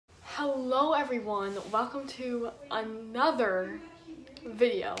Hello everyone, welcome to another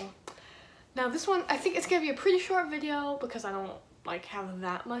video. Now this one, I think it's gonna be a pretty short video because I don't have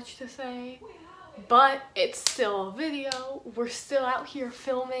that much to say, but it's still a video. We're still out here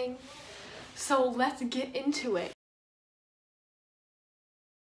filming, so let's get into it.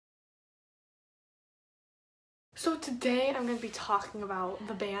 So today I'm going to be talking about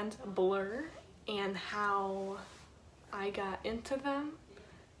the band Blur and how I got into them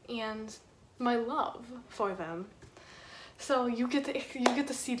and my love for them. So you get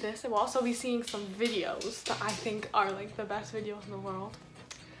to see this, and we'll also be seeing some videos that I think are the best videos in the world.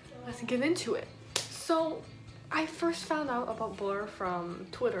 Let's get into it. So I first found out about Blur from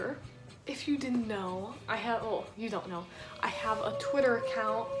Twitter. If you didn't know, you don't know, I have a Twitter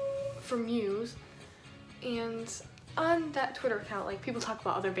account for Muse. And on that Twitter account, people talk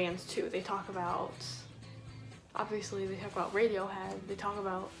about other bands too. They talk about, obviously they talk about Radiohead, they talk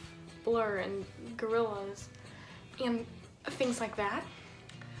about Blur and Gorillaz and things like that.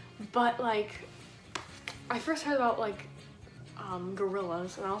 But I first heard about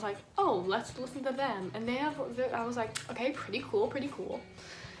Gorillaz, and I was like, oh, let's listen to them. And I was like, okay, pretty cool.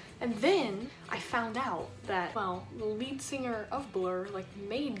 And then I found out that, well, the lead singer of Blur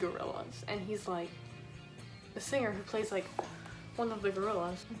made Gorillaz, and he's the singer who plays one of the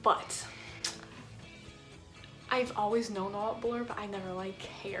Gorillaz. But I've always known about Blur, but I never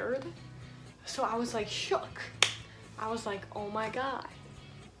cared. So I was shook. I was like, oh my god.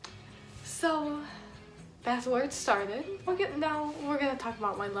 So that's where it started. Now we're gonna talk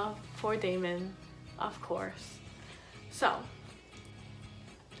about my love for Damon, of course. So,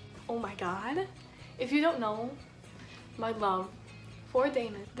 oh my god. If you don't know my love for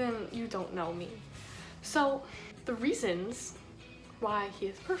Damon, then you don't know me. So, the reasons why he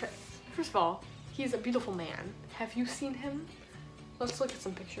is perfect. First of all, he's a beautiful man. Have you seen him? Let's look at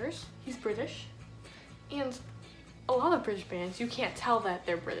some pictures. He's British. And a lot of British bands, you can't tell that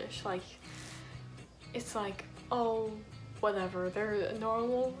they're British. It's oh, whatever, they're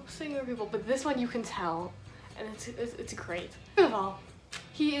normal singer people. But this one you can tell, and it's great. First of all,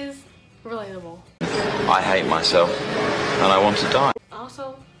 he is relatable. I hate myself, and I want to die.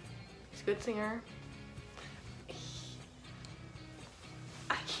 Also, he's a good singer.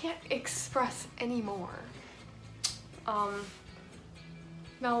 I can't express anymore.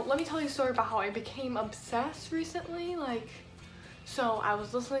 Now let me tell you a story about how I became obsessed recently. So I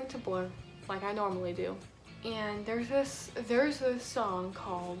was listening to Blur like I normally do, and there's this song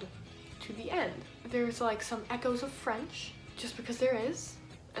called To the End. There's some echoes of French, just because there is,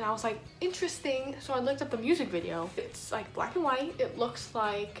 and I was like, interesting. So I looked up the music video. It's black and white. It looks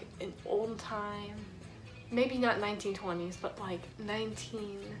like an old time, maybe not 1920s, but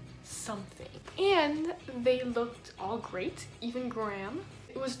 19 something. And they looked all great, even Graham.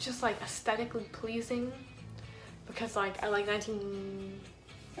 It was just aesthetically pleasing, because I like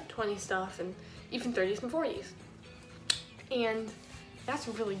 1920 stuff and even 30s and 40s. And that's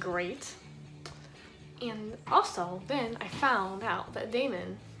really great. And also, then I found out that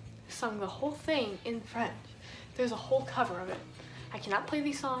Damon sung the whole thing in French. There's a whole cover of it. I cannot play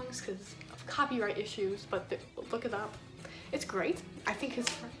these songs because of copyright issues, but look it up. It's great. I think his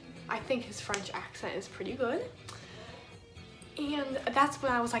French accent is pretty good. And that's when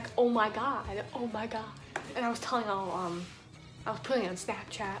I was like, oh my god. And I was telling I was putting it on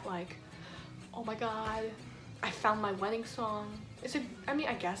Snapchat oh my god, I found my wedding song.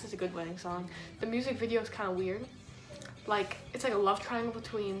 I guess it's a good wedding song. The music video is kind of weird. It's a love triangle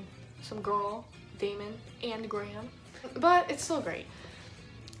between some girl, Damon, and Graham. But it's still great.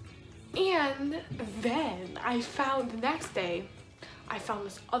 And then the next day, I found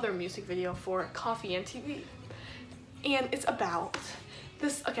this other music video for Coffee and TV. And it's about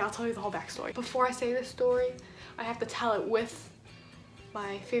this. Okay, I'll tell you the whole backstory. Before I say this story, I have to tell it with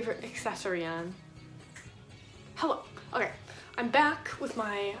my favorite accessory on. Hello. Okay, I'm back with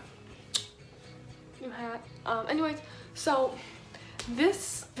my new hat. Anyways, so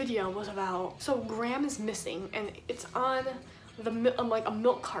this video was about, so Graham is missing, and it's on a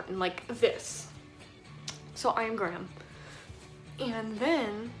milk carton like this. So I am Graham. And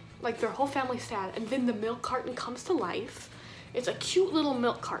then their whole family's sad, and then the milk carton comes to life. It's a cute little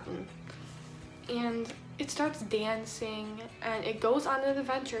milk carton, and it starts dancing, and it goes on an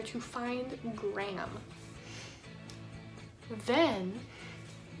adventure to find Graham. Then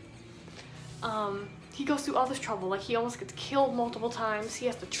he goes through all this trouble. He almost gets killed multiple times. He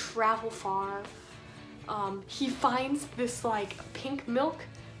has to travel far. He finds this pink milk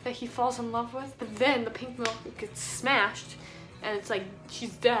that he falls in love with, but then the pink milk gets smashed, and it's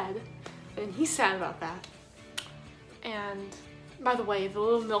she's dead, and he's sad about that. And By the way, the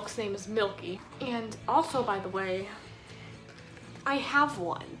little milk's name is Milky. And also, by the way, I have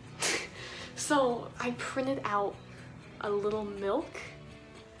one. So I printed out a little milk.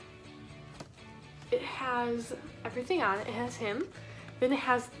 It has everything on it. It has him. Then it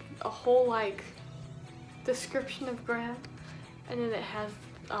has a whole like description of Graham. And then it has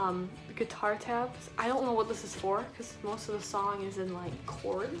guitar tabs. I don't know what this is for because most of the song is in like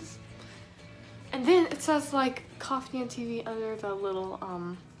chords. And then it says like coffee and TV under the little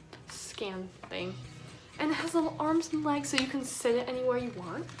scan thing. And it has little arms and legs so you can sit it anywhere you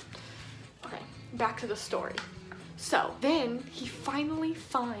want. Okay, back to the story. So then he finally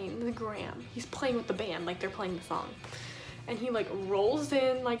finds Graham. He's playing with the band, like they're playing the song. And he like rolls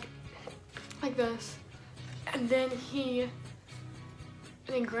in like this. And then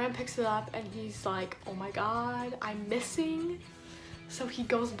Graham picks it up and he's like, oh my God, I'm missing. So he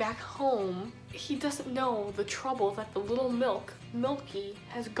goes back home. He doesn't know the trouble that the little Milky,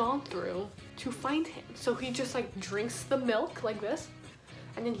 has gone through to find him. So he just like drinks the milk like this,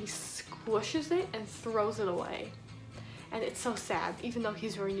 and then he squishes it and throws it away. And it's so sad, even though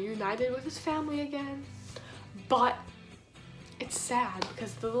he's reunited with his family again. But it's sad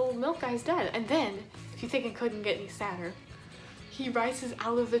because the little milk guy's dead. And then, if you think it couldn't get any sadder, he rises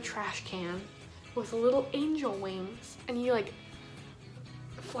out of the trash can with little angel wings, and he like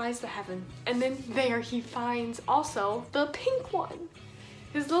flies to heaven. And then there he finds also the pink one,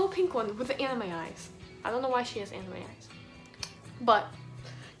 his little pink one with the anime eyes. I don't know why she has anime eyes, but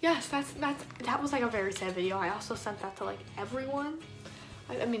yes, that was like a very sad video. I also sent that to like everyone.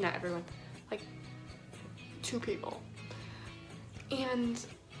 I mean not everyone, like 2 people, and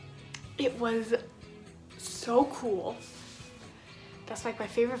it was so cool. That's like my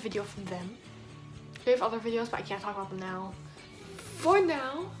favorite video from them. They have other videos, but I can't talk about them now. For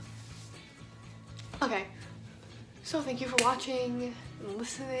now. Okay. So thank you for watching and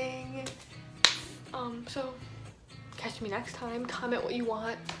listening. So catch me next time. Comment what you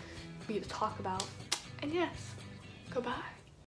want me to talk about. And yes, goodbye.